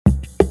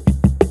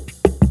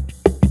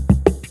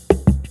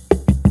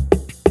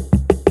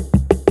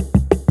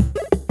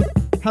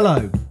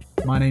Hello,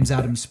 my name's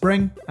Adam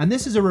Spring, and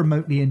this is a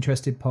Remotely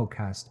Interested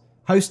podcast,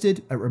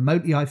 hosted at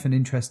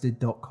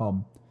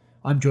remotely-interested.com.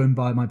 I'm joined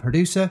by my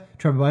producer,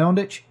 Trevor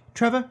Biondich.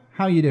 Trevor,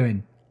 how are you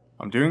doing?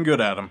 I'm doing good,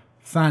 Adam.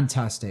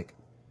 Fantastic.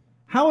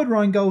 Howard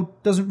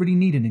Rheingold doesn't really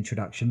need an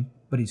introduction,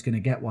 but he's going to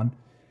get one.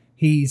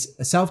 He's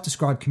a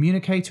self-described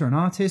communicator and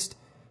artist.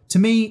 To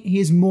me, he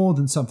is more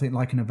than something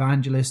like an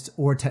evangelist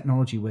or a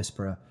technology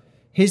whisperer.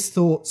 His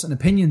thoughts and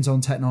opinions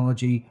on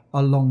technology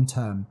are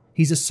long-term.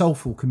 He's a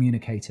soulful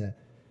communicator.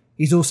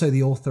 He's also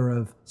the author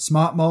of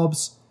Smart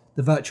Mobs,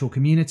 The Virtual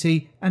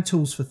Community, and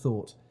Tools for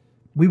Thought.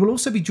 We will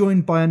also be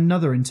joined by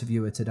another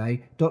interviewer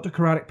today, Dr.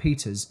 Karadok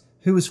Peters,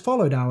 who has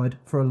followed Howard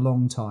for a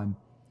long time.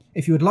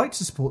 If you would like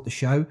to support the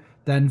show,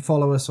 then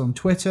follow us on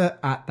Twitter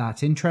at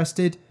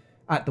 @thatinterested,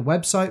 at the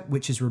website,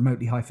 which is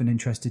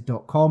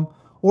remotely-interested.com,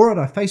 or at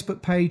our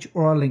Facebook page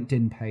or our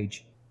LinkedIn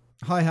page.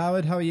 Hi,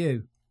 Howard. How are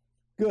you?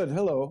 Good.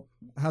 Hello.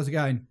 How's it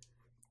going?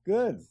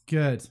 Good.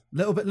 Good.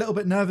 Little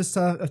bit nervous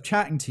of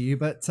chatting to you,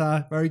 but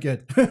very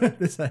good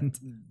this end.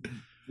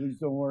 Please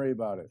don't worry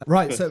about it.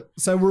 Right.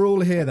 So we're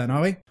all here then,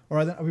 are we? All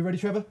right. Then, are we ready,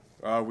 Trevor?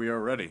 We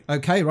are ready.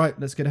 Okay. Right.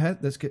 Let's get ahead.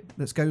 Let's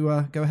go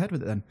ahead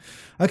with it then.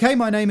 Okay.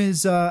 My name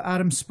is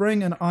Adam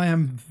Spring, and I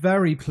am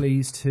very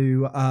pleased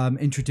to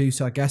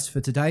introduce our guest for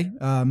today,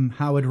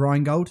 Howard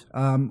Rheingold.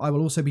 I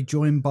will also be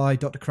joined by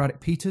Dr. Karadok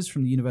Peters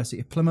from the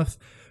University of Plymouth,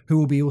 who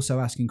will be also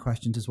asking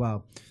questions as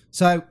well.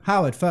 So,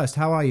 Howard, first,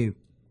 how are you?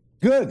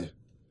 Good.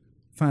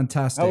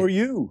 Fantastic. How are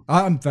you?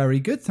 I'm very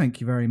good,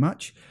 thank you very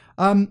much.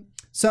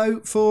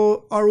 So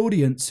for our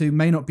audience who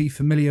may not be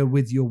familiar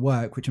with your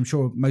work, which I'm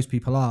sure most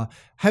people are,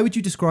 how would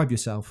you describe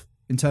yourself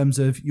in terms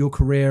of your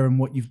career and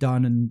what you've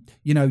done and,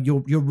 you know,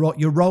 your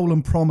role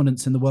and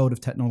prominence in the world of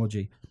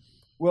technology?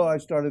 Well, I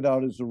started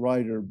out as a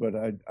writer, but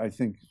I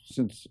think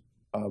since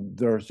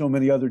there are so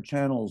many other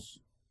channels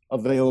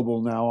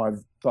available now,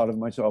 I've thought of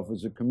myself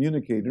as a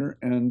communicator,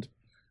 and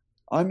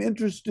I'm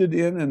interested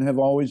in and have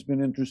always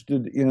been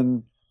interested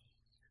in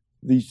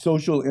the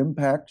social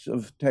impacts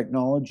of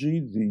technology,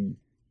 the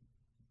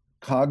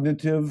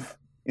cognitive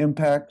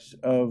impacts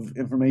of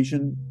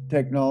information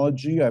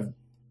technology. I've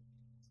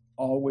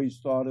always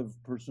thought of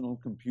personal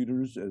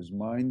computers as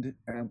mind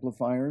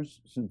amplifiers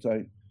since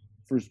I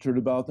first heard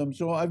about them.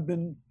 So I've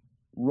been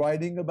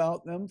writing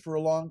about them for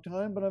a long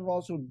time, but I've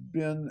also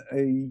been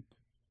a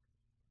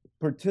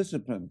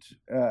participant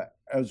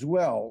as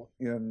well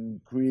in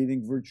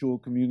creating virtual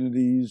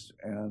communities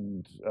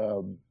and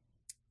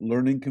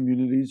learning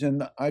communities.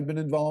 And I've been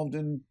involved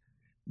in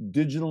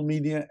digital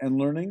media and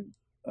learning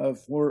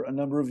for a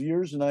number of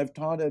years, and I've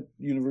taught at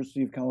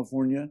University of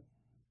California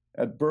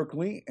at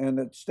Berkeley and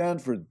at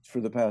Stanford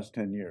for the past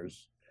 10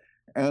 years.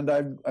 And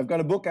I've got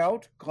a book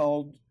out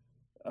called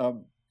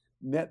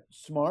Net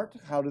Smart,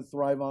 How to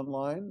Thrive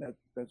Online.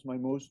 That's my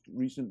most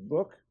recent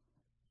book.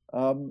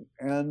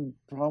 And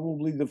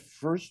probably the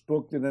first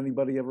book that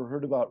anybody ever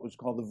heard about was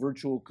called The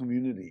Virtual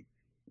Community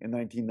in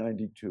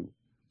 1992.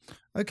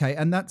 Okay,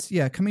 and that's,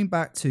 coming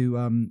back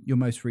to your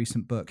most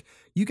recent book,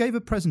 you gave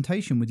a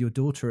presentation with your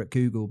daughter at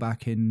Google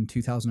back in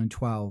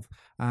 2012,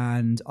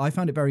 and I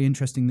found it very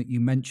interesting that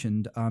you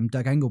mentioned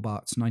Doug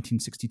Engelbart's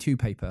 1962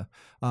 paper.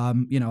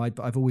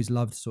 I've always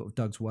loved sort of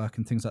Doug's work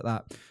and things like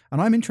that,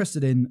 and I'm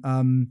interested in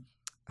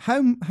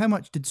how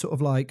much did sort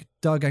of like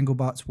Doug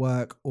Engelbart's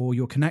work or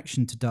your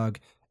connection to Doug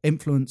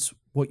influence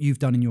what you've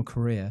done in your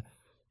career?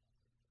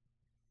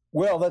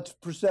 Well, that's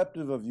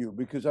perceptive of you,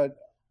 because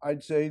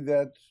I'd say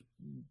that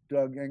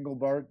Doug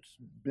Engelbart's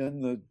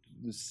been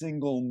the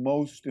single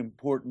most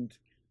important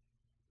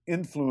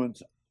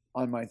influence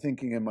on my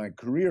thinking and my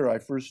career. I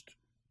first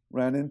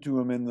ran into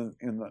him in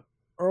the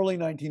early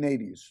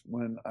 1980s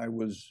when I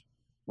was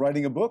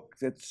writing a book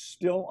that's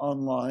still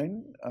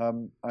online.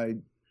 I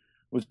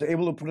was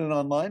able to put it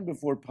online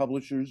before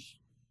publishers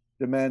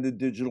demanded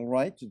digital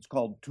rights. It's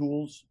called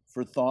Tools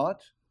for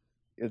Thought.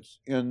 It's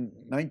in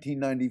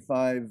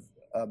 1995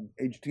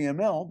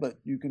 HTML, but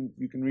you can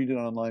read it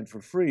online for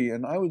free.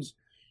 And I was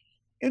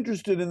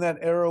interested in that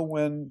era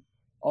when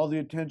all the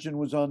attention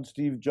was on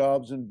Steve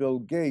Jobs and Bill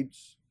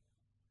Gates,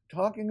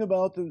 talking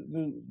about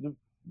the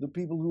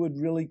people who had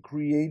really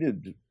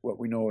created what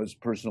we know as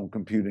personal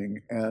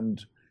computing.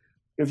 And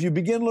if you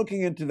begin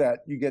looking into that,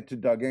 you get to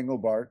Doug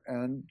Engelbart.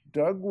 And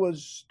Doug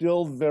was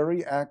still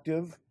very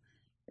active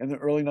in the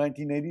early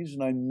 1980s,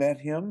 and I met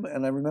him.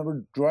 And I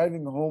remember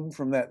driving home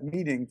from that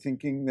meeting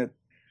thinking that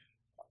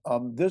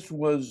this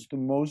was the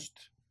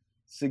most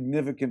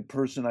significant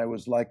person I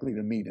was likely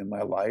to meet in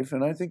my life.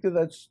 And I think that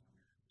that's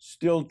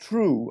still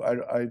true.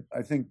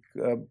 I think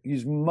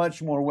he's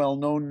much more well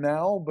known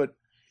now, but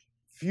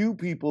few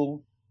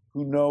people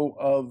who know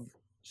of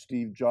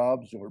Steve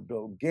Jobs or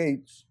Bill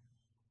Gates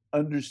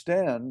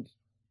understand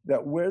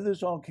that where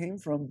this all came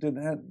from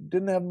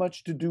didn't have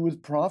much to do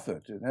with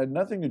profit. It had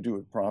nothing to do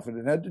with profit.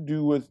 It had to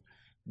do with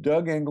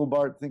Doug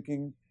Engelbart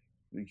thinking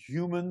the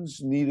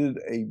humans needed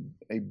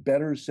a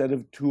better set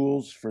of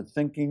tools for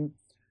thinking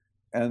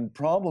and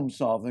problem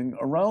solving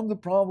around the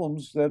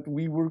problems that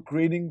we were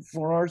creating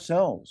for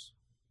ourselves.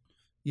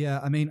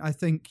 Yeah, I mean, I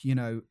think,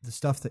 the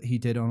stuff that he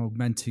did on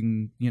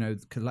augmenting,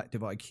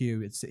 collective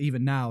IQ, it's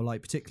even now,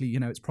 like, particularly,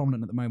 it's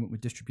prominent at the moment with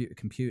distributed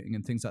computing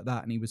and things like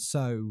that. And he was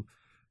so,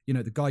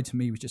 the guy to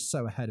me was just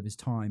so ahead of his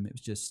time. It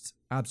was just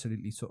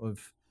absolutely sort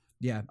of,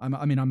 yeah, I'm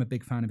a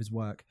big fan of his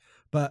work.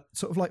 But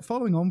sort of like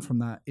following on from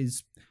that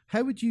is,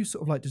 how would you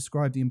sort of like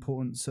describe the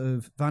importance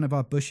of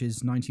Vannevar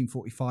Bush's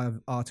 1945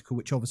 article,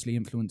 which obviously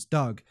influenced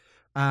Doug,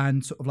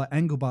 and sort of like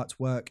Engelbart's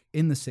work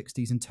in the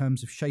 60s in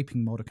terms of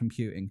shaping modern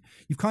computing?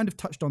 You've kind of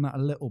touched on that a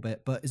little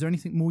bit, but is there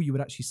anything more you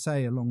would actually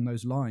say along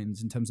those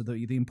lines in terms of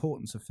the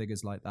importance of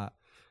figures like that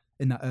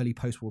in that early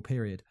post-war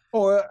period?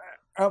 Oh,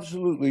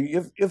 absolutely.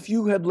 If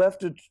you had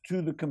left it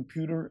to the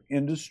computer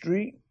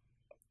industry,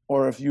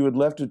 or if you had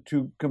left it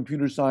to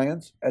computer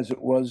science as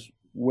it was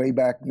way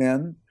back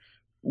then,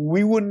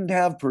 we wouldn't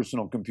have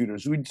personal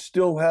computers. We'd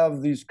still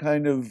have these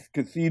kind of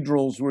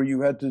cathedrals where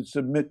you had to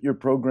submit your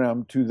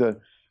program to the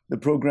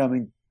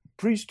programming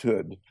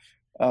priesthood.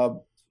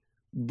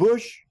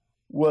 Bush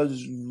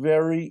was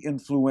very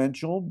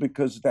influential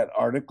because that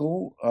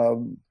article,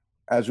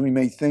 as we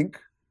may think,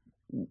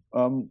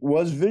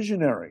 was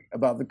visionary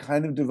about the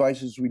kind of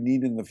devices we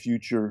need in the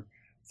future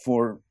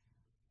for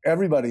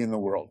everybody in the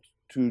world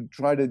to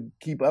try to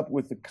keep up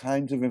with the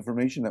kinds of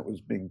information that was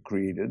being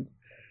created,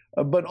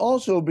 but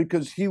also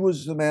because he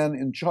was the man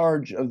in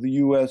charge of the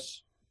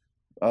U.S.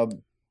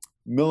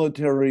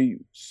 Military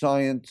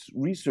science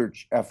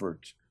research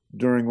effort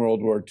during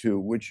World War II,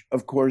 which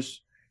of course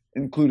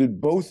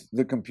included both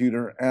the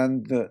computer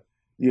and the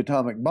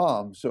atomic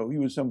bomb. So he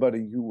was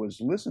somebody who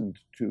was listened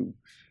to.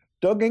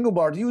 Doug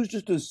Engelbart, he was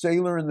just a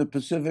sailor in the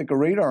Pacific, a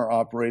radar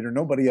operator.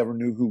 Nobody ever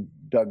knew who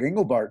Doug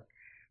Engelbart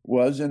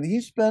was. And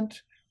he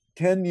spent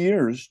 10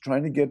 years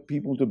trying to get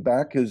people to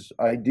back his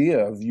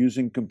idea of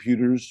using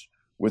computers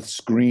with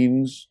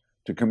screens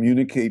to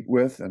communicate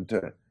with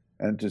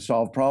and to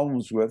solve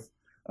problems with.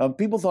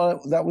 People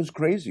thought that was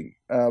crazy.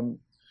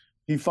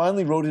 He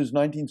finally wrote his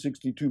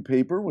 1962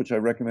 paper, which I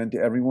recommend to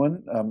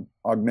everyone,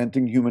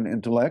 Augmenting Human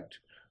Intellect,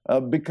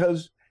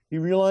 because he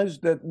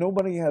realized that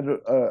nobody had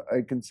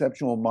a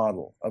conceptual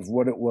model of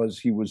what it was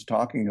he was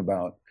talking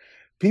about.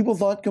 People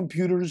thought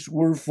computers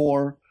were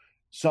for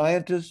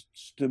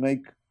scientists to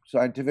make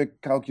scientific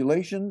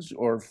calculations,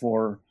 or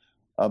for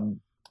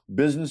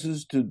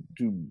businesses to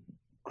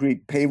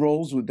create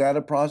payrolls with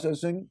data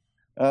processing.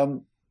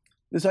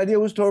 This idea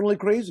was totally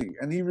crazy,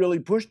 and he really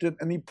pushed it,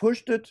 and he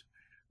pushed it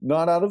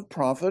not out of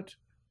profit,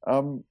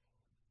 and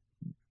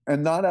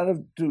not out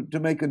of to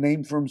make a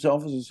name for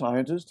himself as a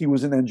scientist. He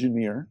was an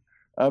engineer,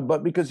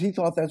 but because he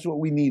thought that's what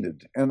we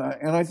needed. And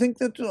I think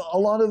that a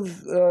lot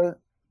of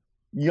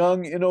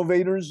young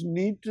innovators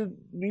need to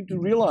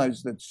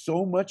realize that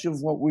so much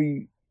of what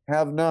we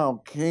have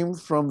now came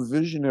from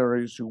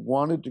visionaries who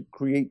wanted to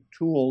create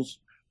tools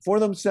for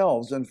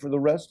themselves and for the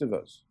rest of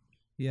us.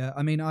 Yeah,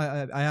 I mean,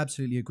 I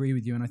absolutely agree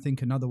with you. And I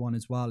think another one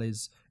as well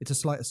is, it's a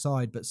slight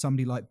aside, but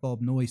somebody like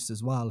Bob Noyce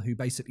as well, who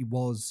basically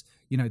was,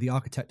 the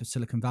architect of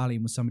Silicon Valley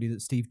and was somebody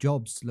that Steve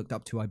Jobs looked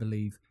up to, I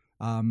believe.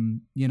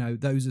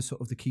 Those are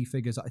sort of the key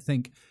figures. I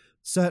think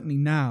certainly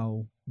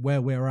now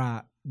where we're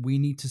at, we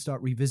need to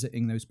start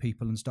revisiting those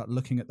people and start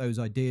looking at those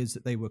ideas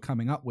that they were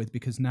coming up with,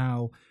 because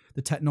now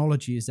the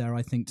technology is there,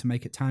 I think, to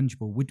make it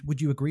tangible.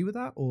 Would you agree with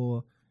that?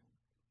 Or?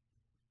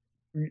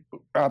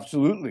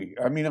 Absolutely.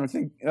 I mean, I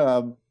think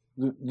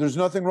there's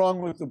nothing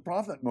wrong with the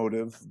profit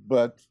motive,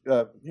 but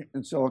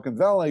in Silicon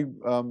Valley,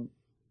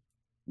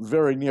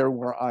 very near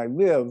where I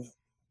live,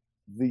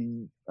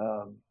 the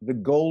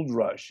gold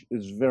rush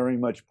is very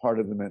much part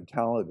of the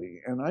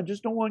mentality. And I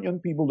just don't want young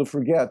people to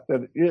forget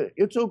that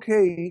it's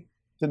okay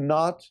to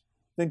not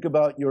think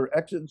about your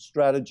exit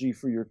strategy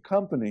for your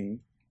company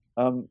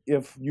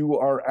if you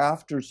are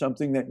after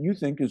something that you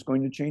think is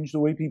going to change the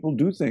way people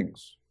do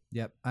things.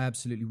 Yep, I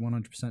absolutely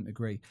 100%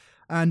 agree.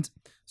 And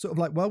sort of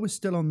like, while we're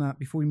still on that,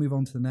 before we move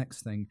on to the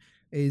next thing,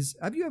 is,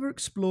 have you ever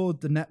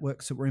explored the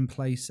networks that were in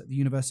place at the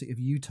University of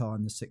Utah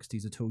in the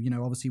 60s at all?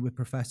 Obviously with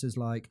professors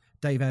like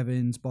Dave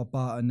Evans, Bob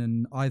Barton,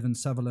 and Ivan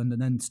Sutherland, and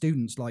then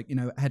students like,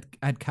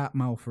 Ed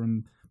Catmull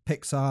from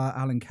Pixar,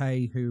 Alan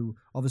Kay, who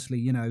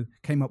obviously,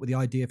 came up with the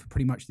idea for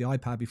pretty much the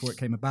iPad before it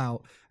came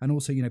about. And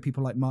also,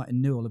 people like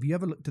Martin Newell. Have you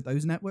ever looked at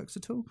those networks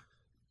at all?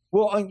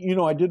 Well,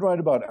 I did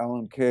write about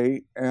Alan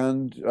Kay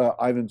and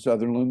Ivan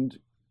Sutherland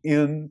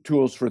in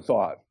Tools for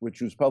Thought, which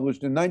was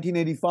published in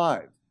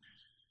 1985.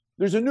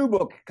 There's a new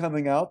book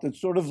coming out that's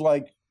sort of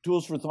like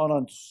Tools for Thought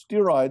on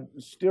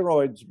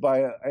steroids by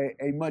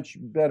a much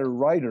better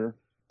writer.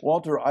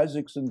 Walter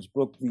Isaacson's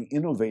book, The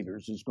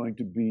Innovators, is going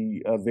to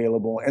be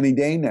available any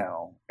day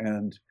now.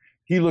 And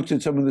he looks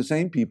at some of the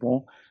same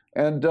people,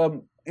 and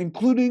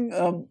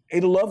including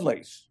Ada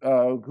Lovelace,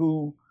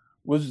 who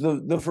was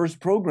the first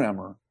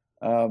programmer,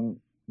 and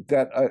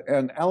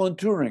Alan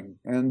Turing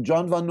and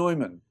John von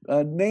Neumann,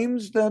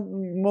 names that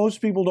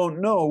most people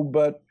don't know,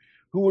 but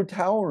who were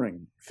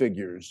towering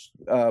figures,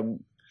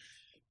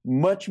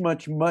 much,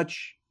 much,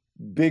 much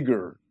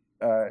bigger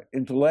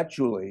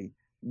intellectually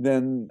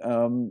than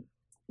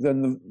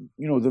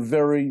the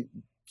very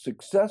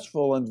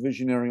successful and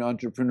visionary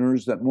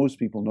entrepreneurs that most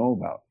people know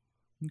about.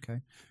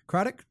 Okay.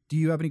 Craddock, do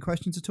you have any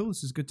questions at all?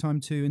 This is a good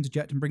time to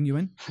interject and bring you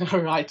in. All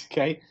right,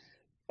 okay.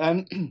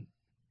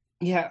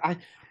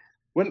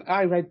 When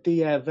I read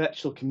the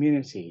virtual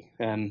community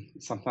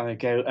some time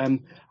ago,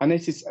 I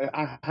noticed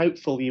how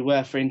hopeful you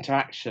were for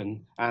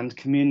interaction and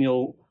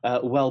communal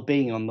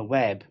well-being on the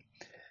web.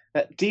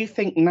 Do you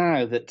think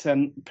now that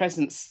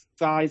present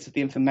size of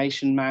the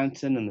information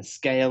mountain and the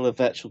scale of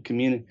virtual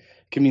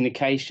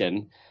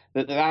communication,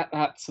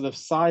 that sort of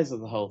size of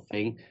the whole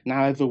thing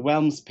now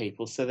overwhelms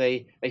people, so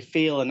they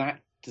feel and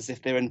act as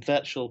if they're in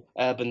virtual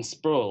urban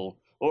sprawl?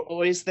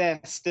 Or is there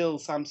still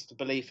some sort of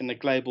belief in a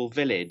global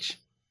village?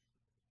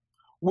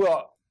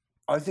 Well,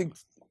 I think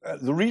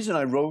the reason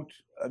I wrote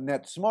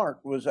Net Smart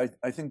was I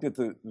think that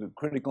the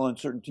critical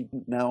uncertainty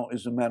now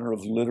is a matter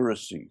of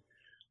literacy.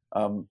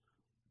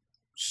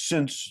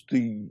 Since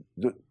the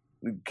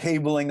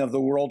cabling of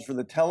the world for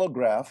the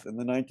telegraph in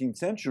the 19th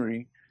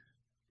century,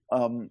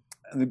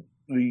 the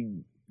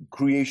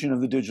creation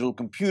of the digital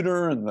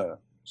computer and the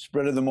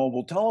spread of the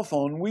mobile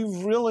telephone,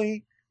 we've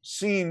really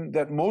seen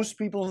that most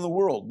people in the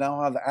world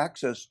now have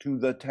access to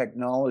the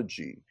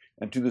technology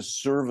and to the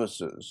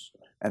services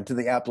and to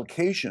the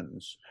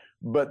applications,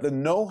 but the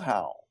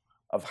know-how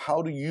of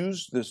how to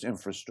use this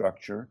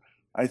infrastructure,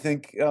 I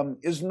think,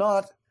 is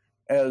not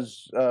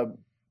as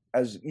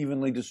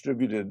evenly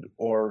distributed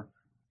or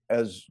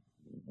as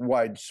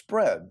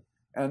widespread.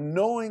 And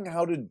knowing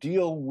how to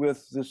deal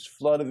with this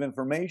flood of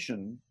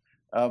information,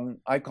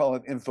 I call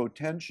it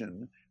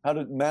infotension, how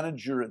to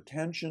manage your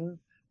attention,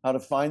 how to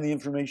find the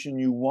information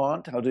you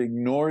want, how to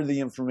ignore the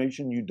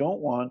information you don't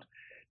want,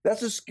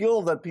 that's a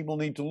skill that people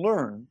need to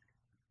learn.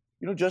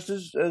 You know, just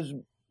as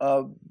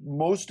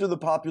most of the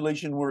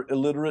population were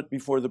illiterate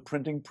before the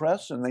printing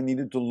press, and they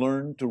needed to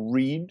learn to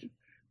read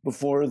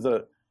before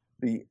the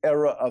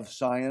era of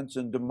science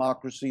and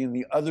democracy and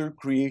the other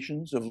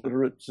creations of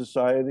literate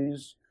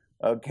societies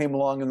came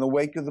along in the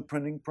wake of the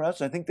printing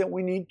press. I think that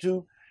we need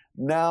to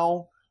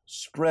now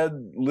spread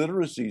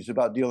literacies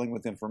about dealing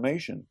with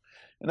information.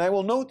 And I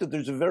will note that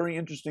there's a very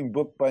interesting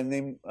book by the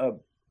name of,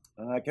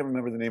 I can't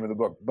remember the name of the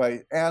book,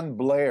 by Ann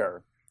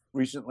Blair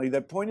recently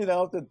that pointed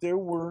out that there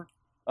were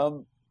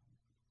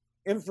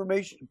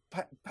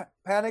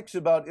panics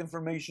about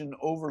information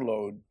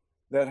overload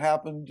that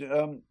happened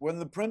when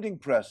the printing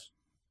press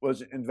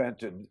was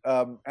invented.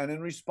 And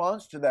in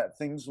response to that,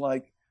 things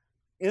like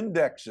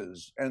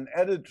indexes and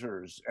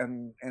editors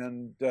and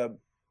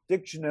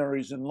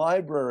dictionaries and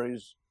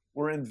libraries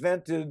were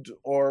invented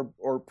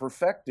or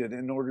perfected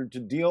in order to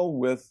deal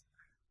with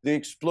the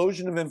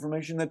explosion of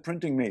information that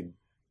printing made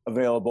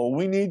available.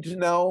 We need to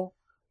now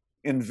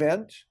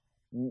invent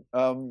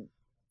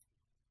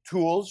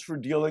tools for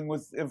dealing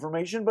with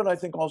information, but I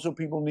think also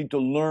people need to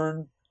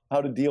learn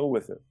how to deal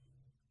with it.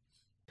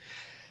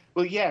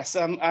 Well, yes.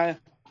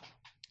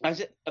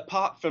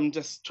 Apart from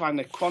just trying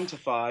to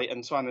quantify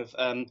and trying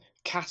to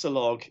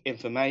catalogue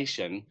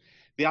information,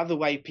 the other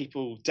way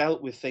people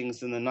dealt with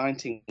things in the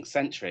 19th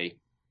century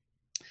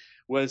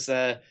was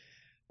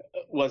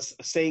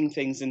seeing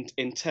things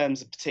in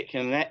terms of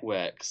particular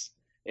networks,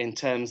 in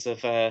terms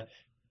of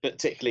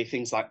particularly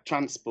things like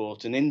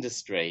transport and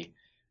industry,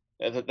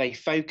 that they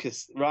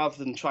focused, rather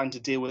than trying to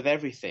deal with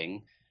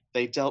everything,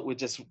 they dealt with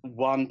just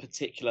one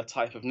particular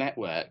type of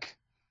network.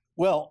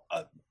 Well,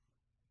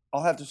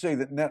 I'll have to say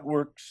that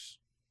networks,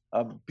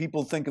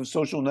 people think of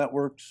social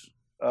networks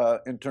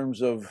in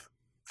terms of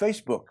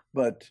Facebook,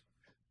 but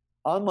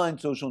online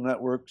social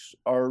networks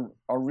are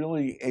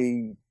really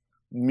a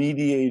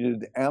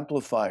mediated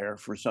amplifier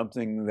for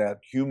something that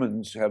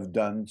humans have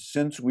done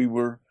since we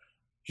were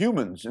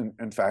humans.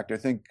 In fact, I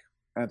think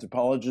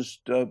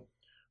anthropologist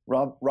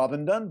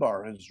Robin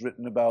Dunbar has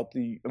written about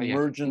the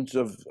emergence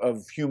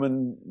of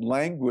human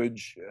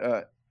language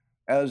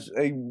as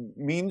a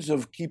means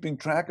of keeping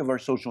track of our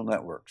social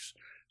networks.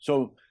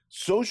 So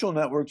social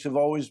networks have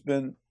always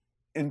been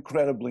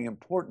incredibly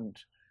important.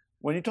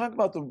 When you talk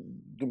about the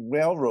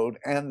railroad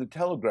and the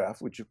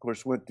telegraph, which of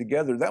course went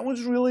together, that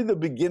was really the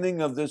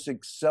beginning of this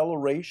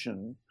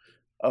acceleration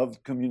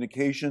of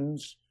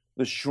communications,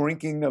 the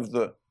shrinking of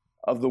the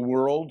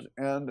world,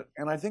 and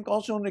I think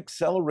also an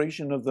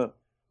acceleration of the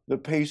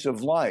pace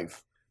of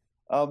life.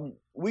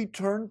 We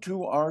turn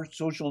to our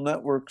social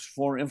networks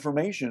for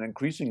information.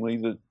 Increasingly,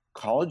 the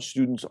college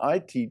students I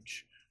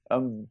teach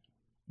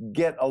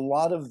get a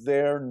lot of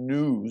their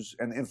news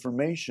and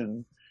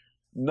information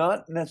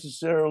not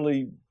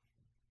necessarily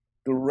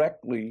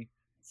directly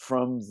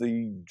from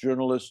the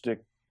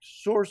journalistic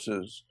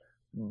sources,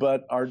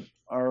 but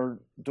are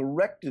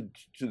directed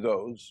to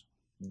those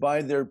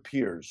by their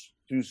peers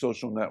through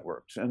social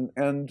networks.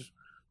 And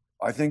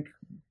I think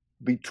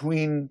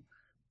between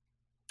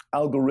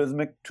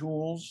algorithmic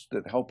tools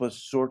that help us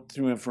sort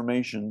through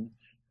information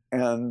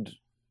and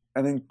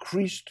an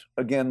increased,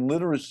 again,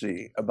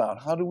 literacy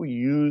about how do we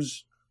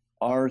use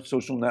our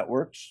social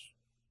networks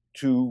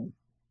to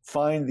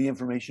find the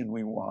information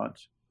we want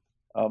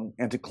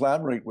and to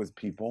collaborate with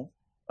people,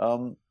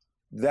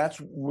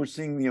 we're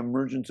seeing the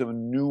emergence of a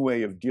new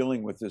way of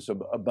dealing with this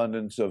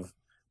abundance of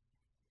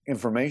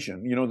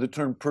information. You know, the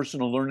term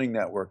personal learning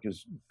network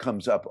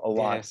comes up a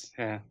lot. Yes,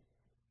 yeah.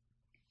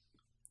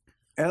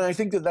 And I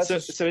think that that's a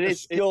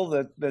skill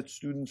that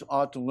students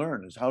ought to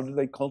learn, is how do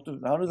they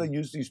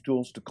use these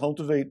tools to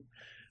cultivate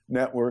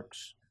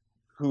networks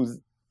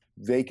who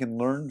they can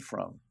learn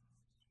from.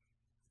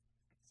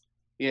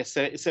 Yeah,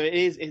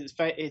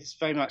 it's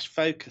very much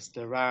focused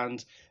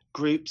around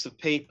groups of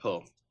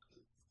people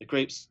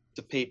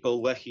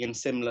working in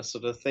similar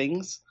sort of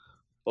things,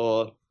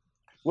 or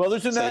well,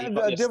 there's a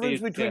difference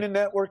students, between a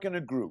network and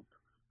a group.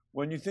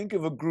 When you think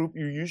of a group,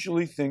 you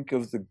usually think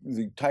of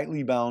the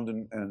tightly bound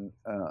and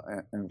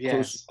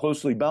yes.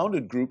 closely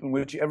bounded group in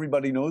which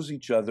everybody knows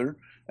each other,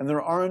 and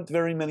there aren't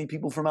very many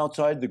people from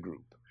outside the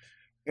group.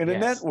 In a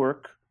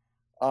network,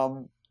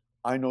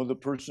 I know the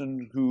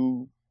person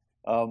who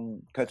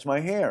cuts my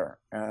hair,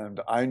 and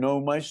I know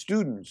my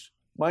students.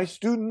 My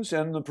students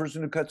and the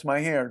person who cuts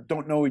my hair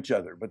don't know each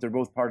other, but they're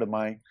both part of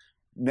my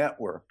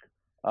network.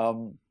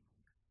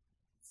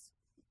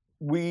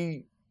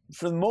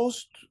 For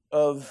most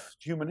of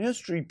human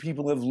history,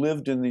 people have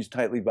lived in these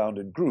tightly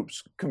bounded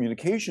groups.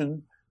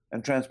 Communication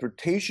and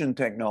transportation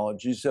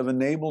technologies have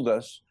enabled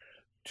us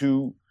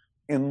to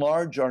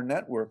enlarge our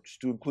networks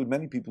to include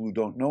many people who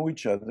don't know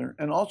each other,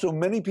 and also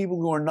many people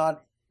who are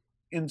not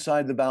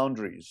inside the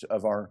boundaries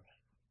of our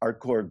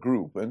core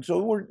group. And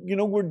so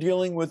we're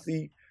dealing with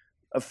the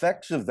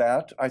effects of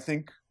that. I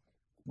think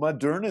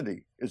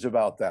modernity is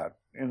about that.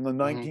 In the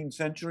 19th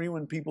century,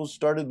 when people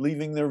started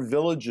leaving their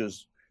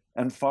villages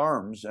and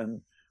farms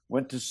and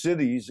went to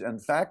cities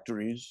and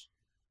factories,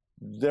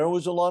 there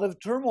was a lot of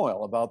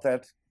turmoil about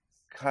that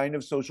kind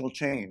of social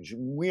change.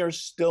 We are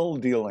still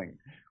dealing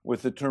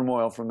with the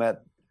turmoil from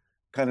that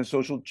kind of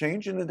social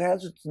change, and it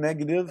has its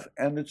negative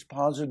and its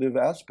positive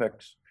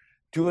aspects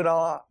to it.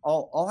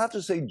 I'll have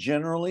to say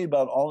generally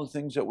about all the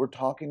things that we're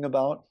talking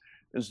about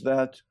is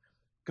that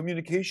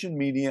communication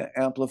media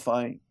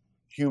amplify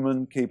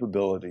human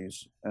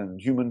capabilities and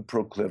human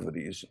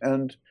proclivities.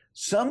 And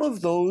some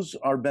of those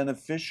are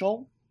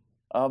beneficial,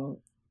 and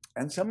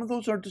some of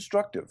those are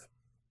destructive.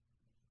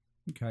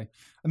 Okay.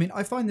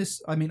 I find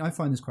this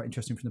quite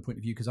interesting from the point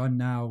of view, because I'm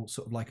now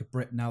sort of like a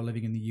Brit now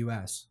living in the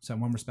US. So in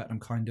one respect, I'm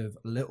kind of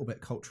a little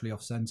bit culturally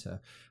off center.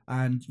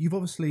 And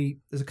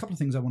there's a couple of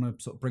things I want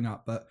to sort of bring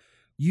up, but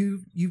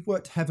you've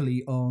worked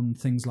heavily on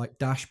things like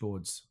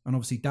dashboards. And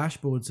obviously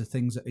dashboards are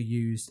things that are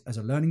used as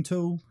a learning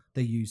tool.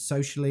 They're used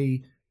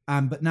socially,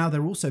 but now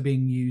they're also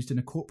being used in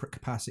a corporate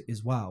capacity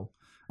as well.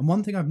 And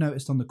one thing I've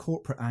noticed on the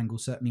corporate angle,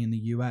 certainly in the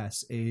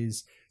US,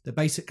 is that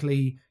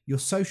basically your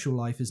social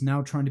life is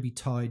now trying to be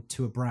tied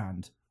to a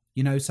brand.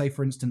 You know, say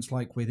for instance,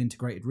 like with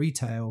integrated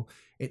retail,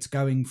 it's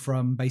going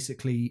from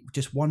basically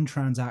just one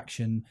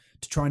transaction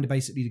to trying to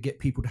basically to get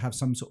people to have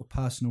some sort of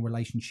personal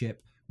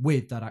relationship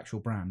with that actual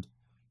brand.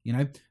 You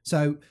know,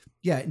 so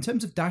yeah, in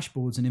terms of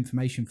dashboards and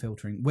information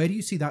filtering, where do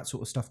you see that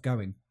sort of stuff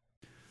going?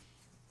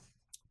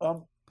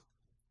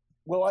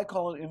 Well, I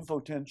call it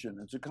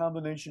infotension. It's a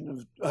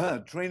combination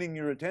of training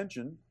your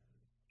attention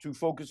to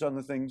focus on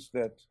the things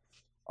that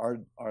are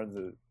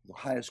the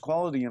highest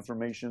quality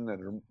information,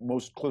 that are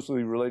most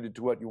closely related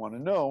to what you want to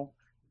know,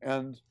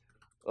 and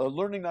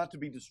learning not to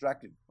be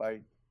distracted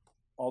by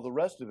all the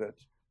rest of it,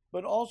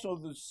 but also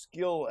the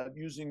skill at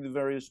using the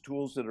various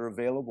tools that are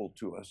available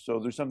to us. So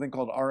there's something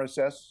called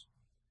RSS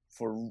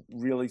for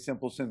really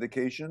simple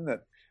syndication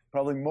that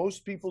probably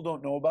most people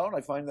don't know about.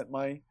 I find that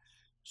my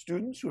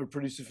students who are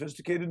pretty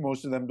sophisticated,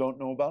 most of them don't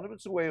know about it.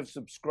 It's a way of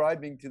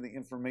subscribing to the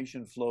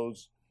information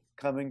flows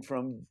coming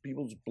from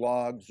people's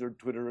blogs or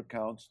Twitter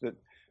accounts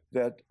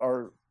that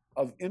are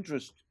of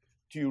interest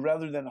to you,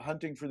 rather than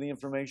hunting for the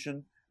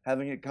information,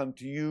 having it come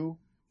to you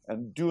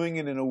and doing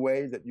it in a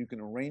way that you can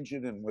arrange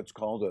it in what's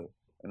called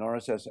an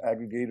RSS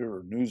aggregator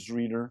or news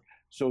reader,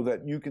 so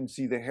that you can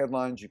see the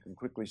headlines, you can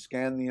quickly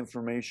scan the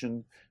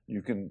information,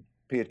 you can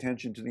pay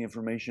attention to the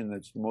information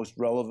that's most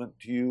relevant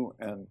to you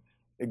and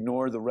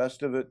ignore the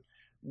rest of it.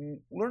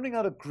 Learning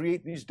how to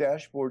create these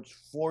dashboards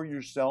for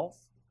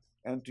yourself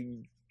and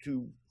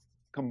to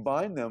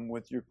combine them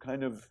with your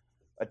kind of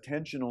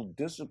attentional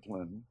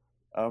discipline,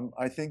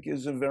 I think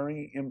is a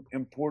very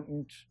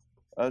important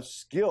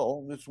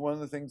skill. That's one of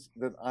the things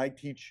that I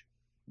teach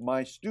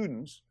my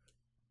students.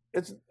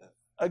 It's,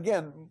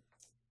 again,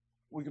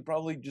 we could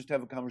probably just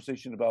have a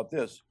conversation about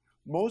this.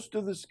 Most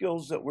of the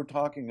skills that we're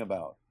talking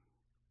about,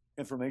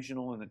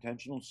 informational and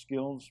attentional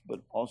skills,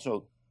 but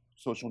also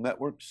social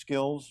network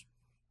skills,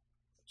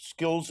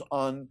 skills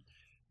on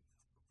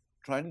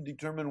trying to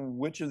determine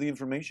which of the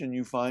information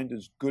you find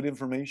is good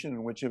information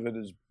and which of it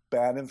is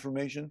bad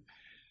information.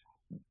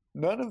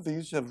 None of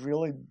these have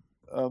really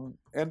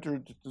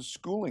entered the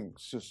schooling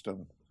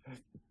system.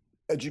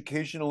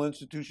 Educational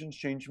institutions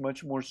change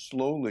much more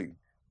slowly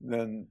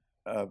than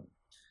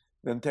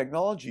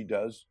technology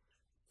does.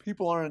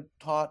 People aren't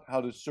taught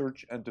how to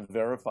search and to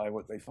verify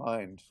what they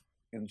find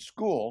in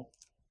school.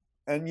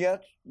 And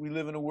yet we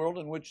live in a world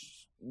in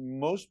which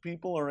most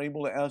people are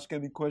able to ask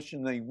any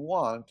question they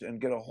want and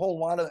get a whole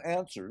lot of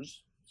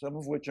answers, some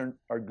of which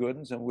are good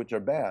and some of which are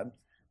bad,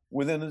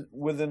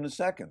 within a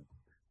second.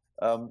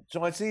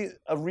 So I see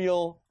a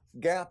real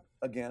gap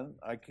again.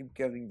 I keep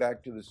getting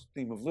back to this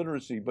theme of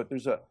literacy, but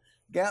there's a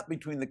gap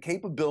between the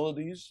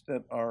capabilities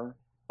that are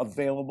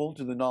available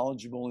to the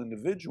knowledgeable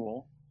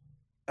individual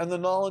and the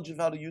knowledge of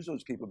how to use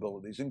those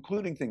capabilities,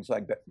 including things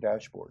like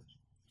dashboards.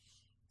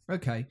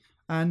 Okay.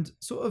 And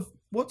sort of,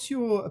 what's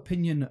your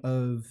opinion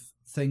of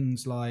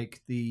things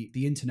like the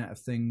Internet of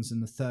Things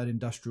and the third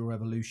industrial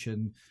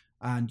revolution,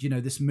 and, you know,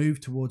 this move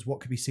towards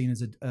what could be seen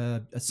as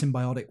a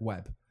symbiotic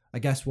web? I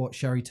guess what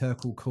Sherry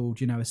Turkle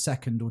called, you know, a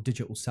second or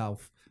digital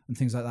self and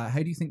things like that.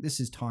 How do you think this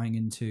is tying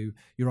into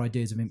your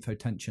ideas of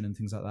infotension and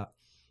things like that?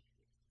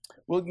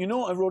 Well, you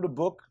know, I wrote a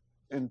book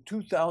in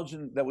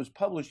 2000 that was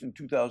published in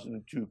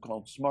 2002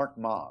 called Smart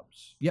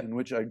Mobs, in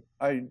which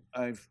I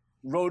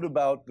wrote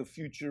about the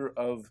future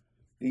of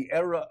the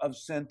era of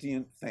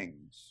sentient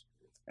things.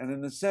 And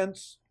in a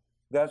sense,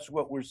 that's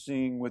what we're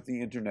seeing with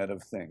the Internet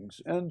of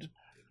Things. And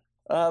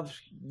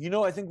you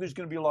know, I think there's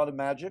going to be a lot of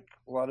magic,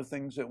 a lot of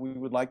things that we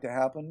would like to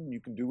happen. You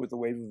can do with the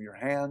wave of your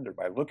hand or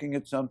by looking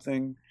at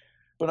something.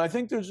 But I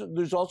think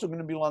there's also going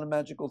to be a lot of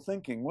magical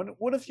thinking.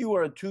 What if you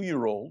are a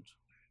 2-year-old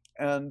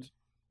and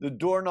the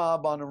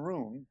doorknob on a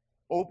room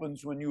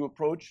opens when you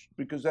approach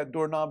because that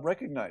doorknob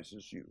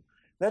recognizes you?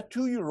 That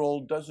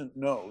 2-year-old doesn't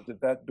know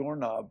that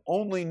doorknob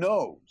only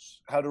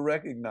knows how to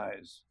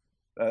recognize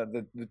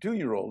the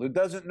 2-year-old. It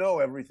doesn't know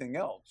everything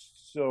else.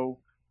 So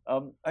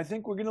I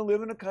think we're going to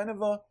live in a kind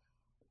of a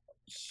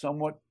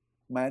somewhat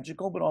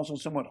magical, but also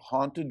somewhat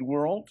haunted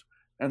world.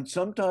 And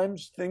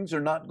sometimes things are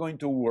not going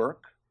to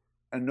work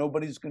and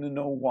nobody's going to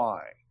know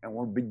why. And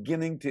we're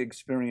beginning to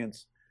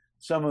experience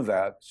some of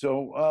that.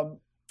 So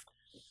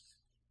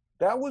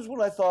that was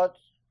what I thought,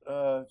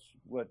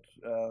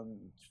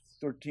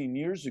 13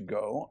 years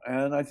ago.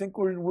 And I think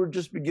we're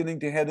just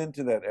beginning to head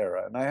into that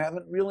era. And I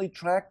haven't really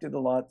tracked it a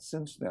lot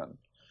since then.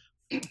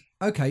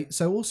 Okay,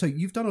 so also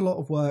you've done a lot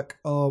of work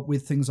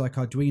with things like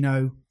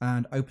Arduino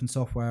and open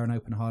software and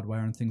open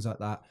hardware and things like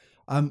that.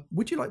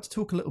 Would you like to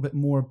talk a little bit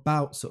more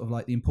about sort of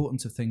like the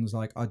importance of things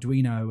like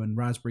Arduino and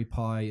Raspberry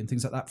Pi and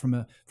things like that from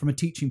a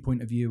teaching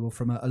point of view or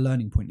from a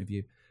learning point of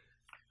view?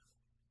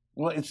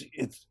 Well,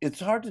 it's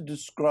hard to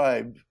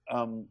describe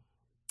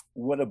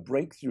what a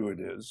breakthrough it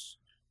is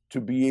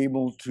to be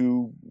able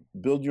to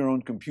build your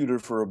own computer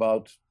for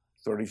about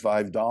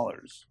 $35.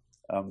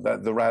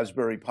 The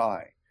Raspberry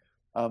Pi.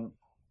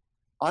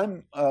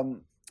 I'm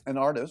an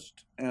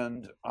artist,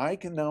 and I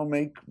can now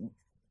make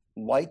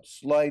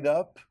lights light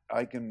up.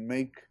 I can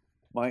make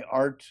my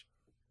art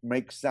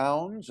make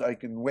sounds. I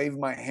can wave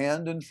my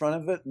hand in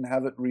front of it and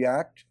have it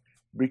react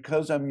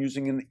because I'm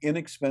using an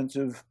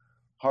inexpensive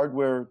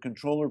hardware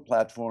controller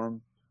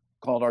platform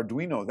called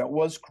Arduino that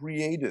was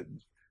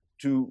created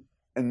to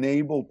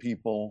enable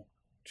people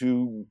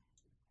to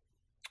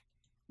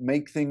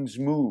make things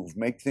move,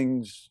 make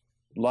things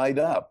light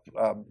up,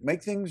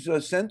 make things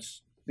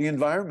sense the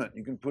environment.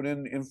 You can put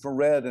in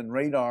infrared and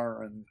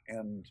radar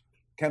and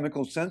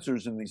chemical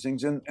sensors in these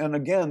things. And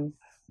again,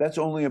 that's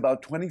only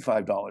about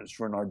 $25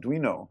 for an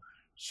Arduino.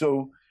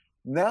 So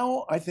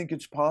now I think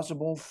it's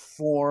possible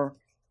for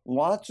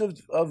lots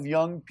of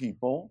young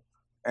people,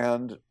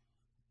 and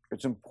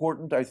it's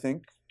important, I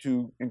think,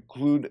 to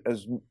include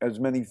as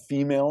many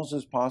females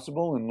as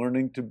possible in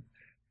learning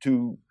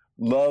to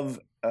love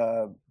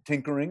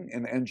tinkering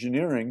and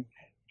engineering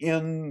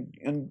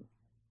in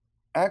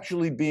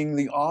actually being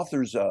the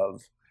authors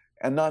of,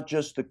 and not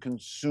just the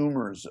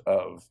consumers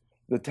of,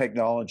 the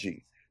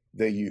technology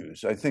they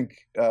use. I think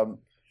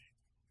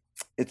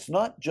it's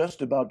not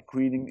just about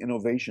creating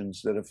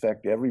innovations that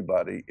affect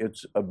everybody.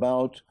 It's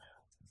about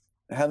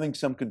having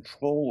some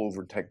control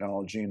over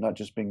technology and not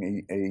just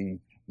being a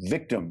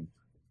victim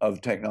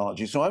of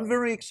technology. So I'm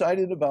very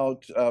excited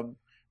about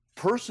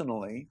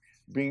personally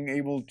being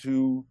able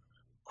to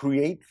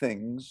create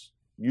things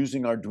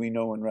using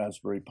Arduino and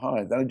Raspberry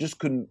Pi that I just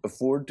couldn't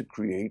afford to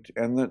create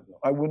and that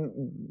I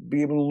wouldn't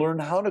be able to learn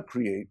how to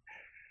create.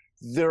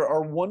 There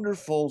are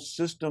wonderful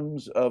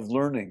systems of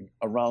learning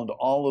around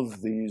all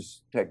of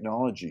these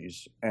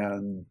technologies,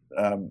 and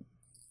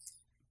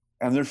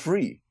they're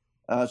free.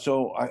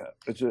 So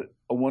it's a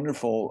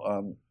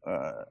wonderful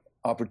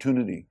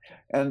opportunity.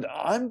 And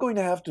I'm going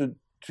to have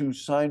to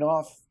sign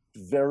off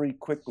very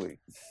quickly.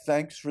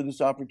 Thanks for this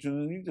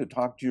opportunity to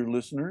talk to your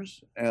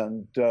listeners,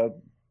 and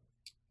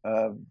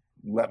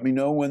let me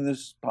know when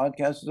this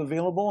podcast is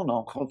available, and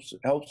I'll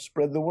help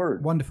spread the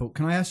word. Wonderful.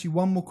 Can I ask you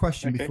one more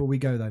question before we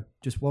go, though?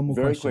 Just one more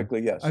question. Very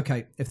quickly, yes.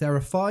 Okay. If there are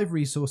 5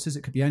 resources,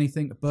 it could be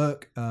anything, a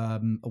book, a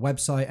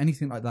website,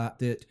 anything like that,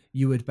 that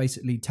you would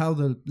basically tell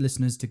the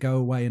listeners to go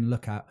away and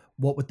look at,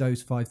 what would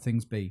those 5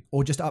 things be?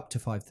 Or just up to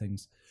 5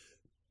 things?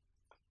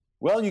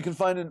 Well, you can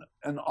find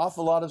an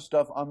awful lot of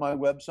stuff on my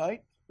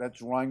website.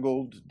 That's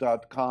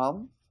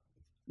Reingold.com.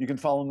 You can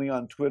follow me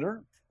on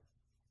Twitter.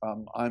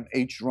 I'm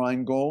H.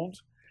 Reingold.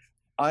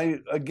 I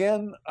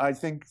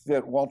think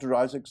that Walter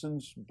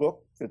Isaacson's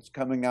book that's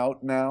coming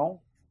out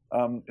now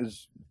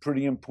is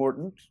pretty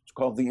important. It's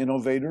called The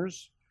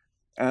Innovators.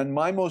 And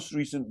my most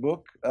recent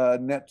book,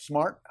 Net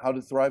Smart, How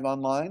to Thrive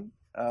Online,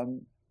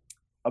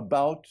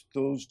 about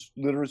those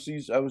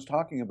literacies I was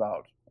talking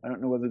about. I don't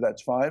know whether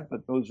that's 5,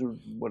 but those are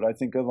what I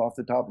think of off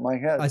the top of my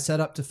head. I said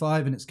up to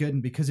 5 and it's good.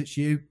 And because it's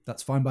you,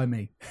 that's fine by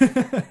me.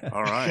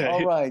 All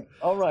right.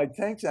 All right.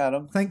 Thanks,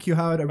 Adam. Thank you,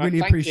 Howard. I really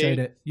thank appreciate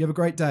you. it. You have a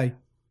great day.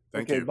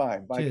 Thank Okay, you. bye.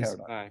 Bye, Cheers.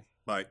 Caroline.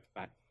 Bye.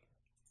 Bye.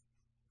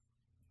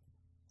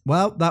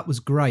 Well, that was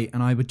great.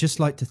 And I would just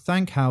like to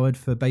thank Howard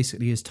for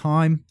basically his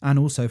time and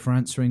also for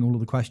answering all of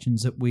the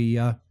questions that we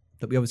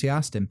obviously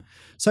asked him.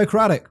 So,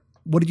 Craddock,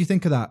 what did you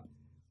think of that?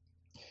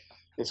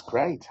 It's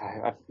great.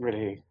 I'm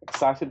really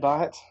excited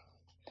by it.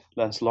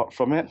 Learned a lot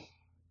from it.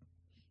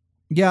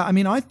 Yeah, I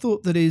mean, I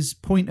thought that his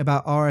point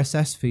about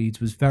RSS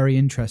feeds was very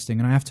interesting,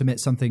 and I have to admit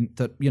something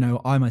that,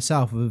 I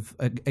myself have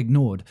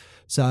ignored.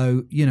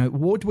 So,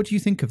 what do you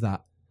think of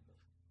that?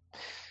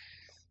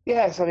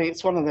 Yes, I mean,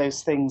 it's one of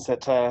those things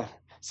that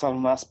some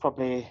of us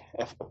probably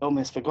have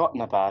almost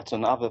forgotten about,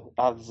 and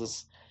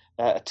others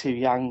are too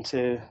young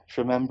to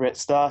remember it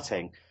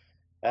starting.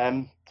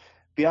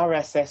 The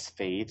RSS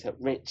feed,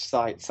 Rich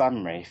Site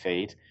Summary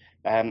feed,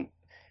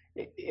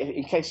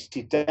 in case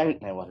you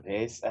don't know what it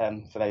is,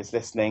 for those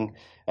listening,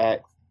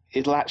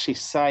 it'll actually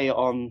say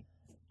on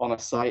a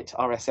site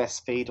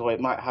RSS feed, or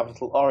it might have a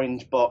little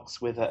orange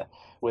box with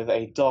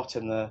a dot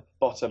in the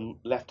bottom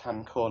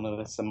left-hand corner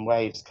with some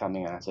waves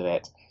coming out of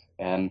it,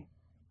 and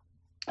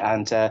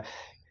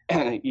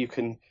you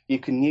can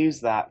use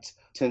that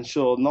to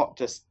ensure not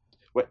just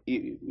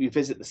you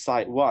visit the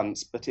site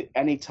once, but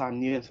any time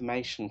new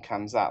information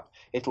comes up,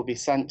 it'll be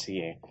sent to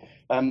you.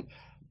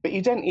 But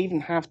you don't even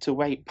have to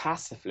wait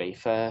passively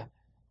for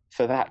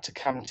that to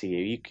come to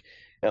you.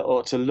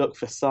 Or to look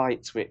for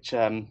sites which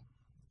have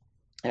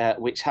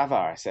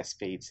RSS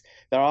feeds.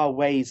 There are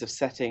ways of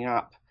setting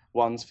up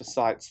ones for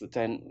sites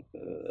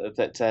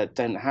that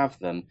don't have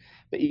them,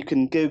 but you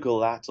can Google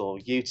that or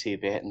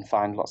YouTube it and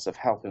find lots of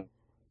help.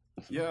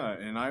 Yeah,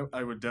 and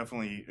I would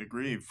definitely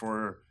agree.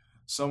 For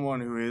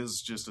someone who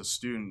is just a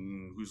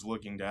student who's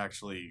looking to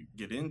actually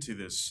get into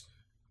this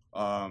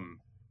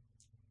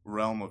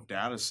realm of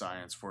data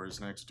science for his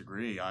next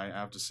degree, I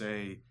have to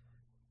say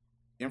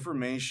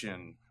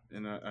information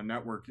in a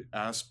network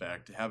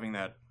aspect, having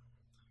that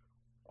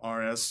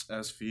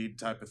RSS feed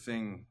type of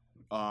thing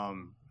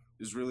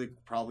is really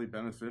probably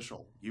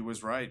beneficial. He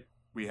was right.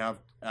 We have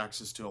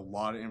access to a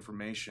lot of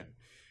information.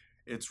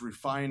 It's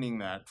refining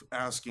that,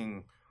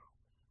 asking,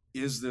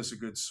 is this a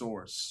good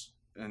source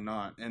and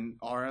not? And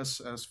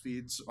RSS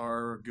feeds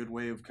are a good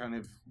way of kind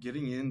of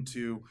getting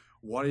into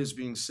what is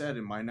being said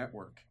in my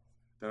network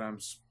that I'm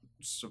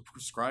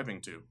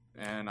subscribing to.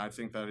 And I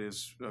think that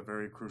is a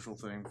very crucial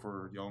thing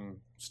for young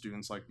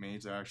students like me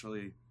to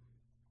actually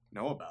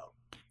know about.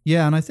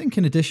 Yeah, and I think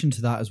in addition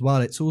to that as well,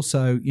 it's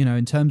also,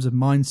 in terms of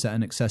mindset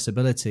and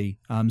accessibility,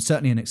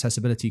 certainly an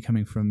accessibility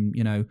coming from,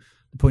 the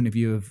point of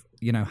view of,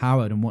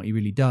 Howard and what he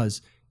really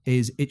does,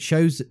 is it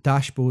shows that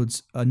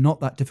dashboards are not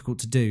that difficult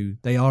to do.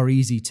 They are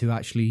easy to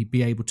actually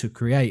be able to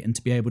create and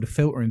to be able to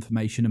filter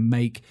information and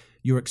make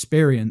your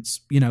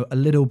experience, a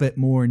little bit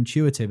more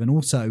intuitive. And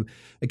also,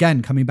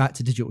 again, coming back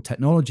to digital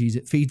technologies,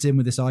 it feeds in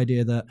with this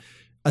idea that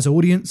as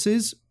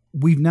audiences,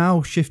 we've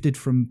now shifted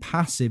from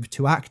passive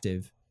to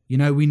active.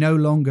 We no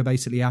longer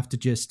basically have to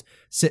just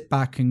sit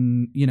back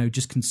and,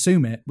 just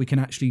consume it. We can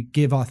actually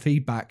give our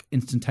feedback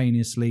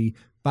instantaneously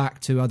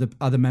back to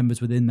other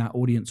members within that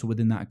audience or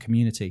within that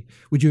community.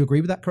 Would you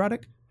agree with that,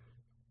 Craddock?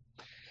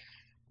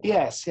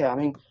 Yes, yeah. I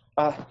mean,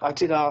 I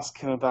did ask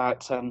him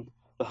about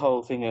the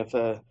whole thing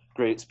of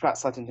groups.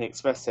 Perhaps I didn't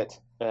express it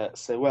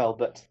so well,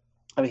 but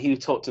I mean, he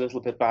talked a little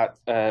bit about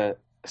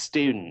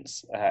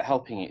students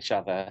helping each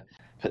other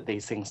put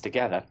these things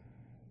together,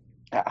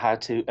 how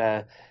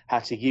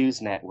to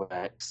use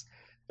networks,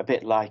 a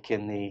bit like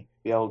in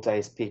the old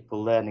days,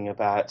 people learning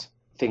about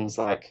things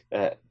like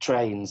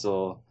trains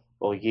or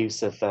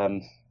use of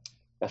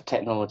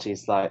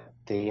technologies like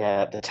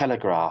the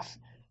telegraph,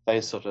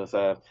 those sort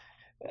of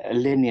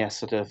linear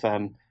sort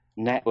of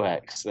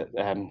networks.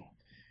 That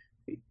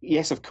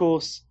yes, of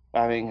course.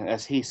 I mean,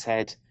 as he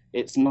said,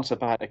 it's not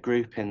about a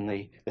group in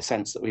the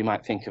sense that we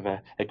might think of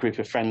a group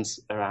of friends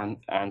around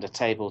a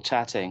table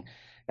chatting.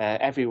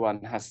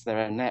 Everyone has their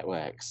own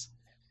networks.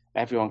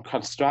 Everyone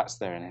constructs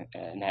their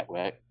own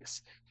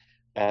networks.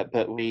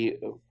 But we,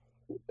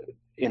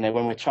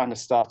 when we're trying to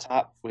start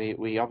up,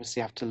 we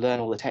obviously have to learn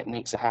all the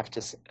techniques of how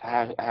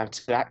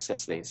to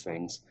access these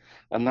things.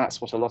 And that's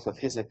what a lot of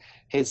his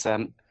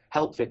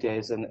help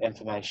videos and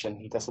information.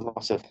 He does a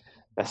lot of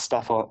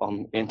stuff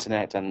on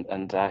internet,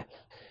 and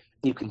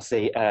you can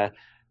see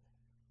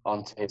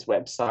onto his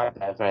website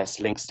there are various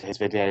links to his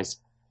videos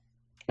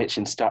which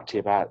instruct you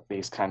about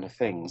these kind of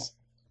things.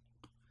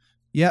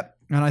 Yep.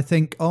 And I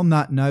think on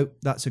that note,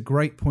 that's a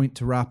great point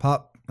to wrap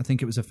up. I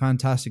think it was a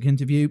fantastic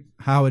interview.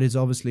 Howard is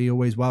obviously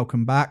always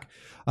welcome back.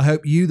 I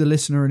hope you, the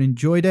listener,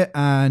 enjoyed it.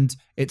 And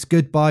it's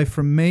goodbye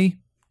from me.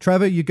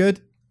 Trevor, you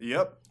good?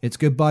 Yep. It's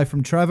goodbye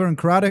from Trevor. And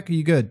Craddock, are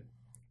you good?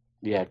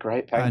 Yeah,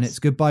 great. Thanks. And it's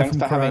goodbye Thanks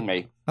from for having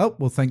me. Oh,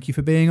 well, thank you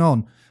for being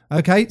on.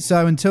 Okay,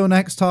 so until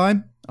next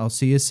time, I'll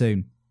see you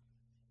soon.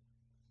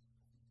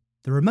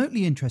 The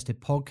Remotely Interested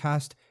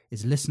podcast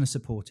is listener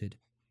supported.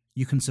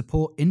 You can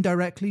support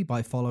indirectly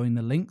by following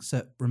the links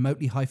at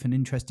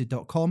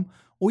remotely-interested.com,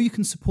 or you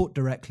can support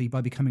directly by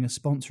becoming a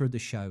sponsor of the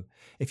show.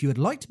 If you would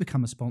like to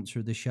become a sponsor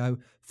of the show,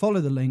 follow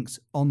the links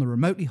on the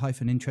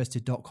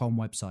remotely-interested.com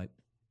website.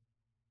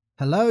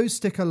 Hello,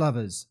 sticker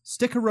lovers.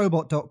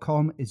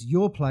 StickerRobot.com is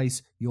your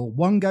place, your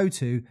one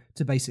go-to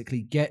to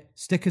basically get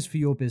stickers for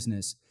your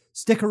business.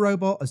 Sticker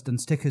Robot has done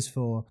stickers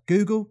for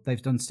Google,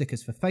 they've done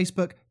stickers for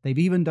Facebook, they've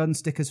even done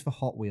stickers for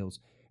Hot Wheels.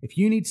 If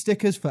you need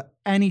stickers for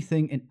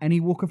anything in any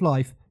walk of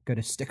life, go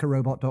to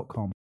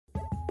StickerRobot.com.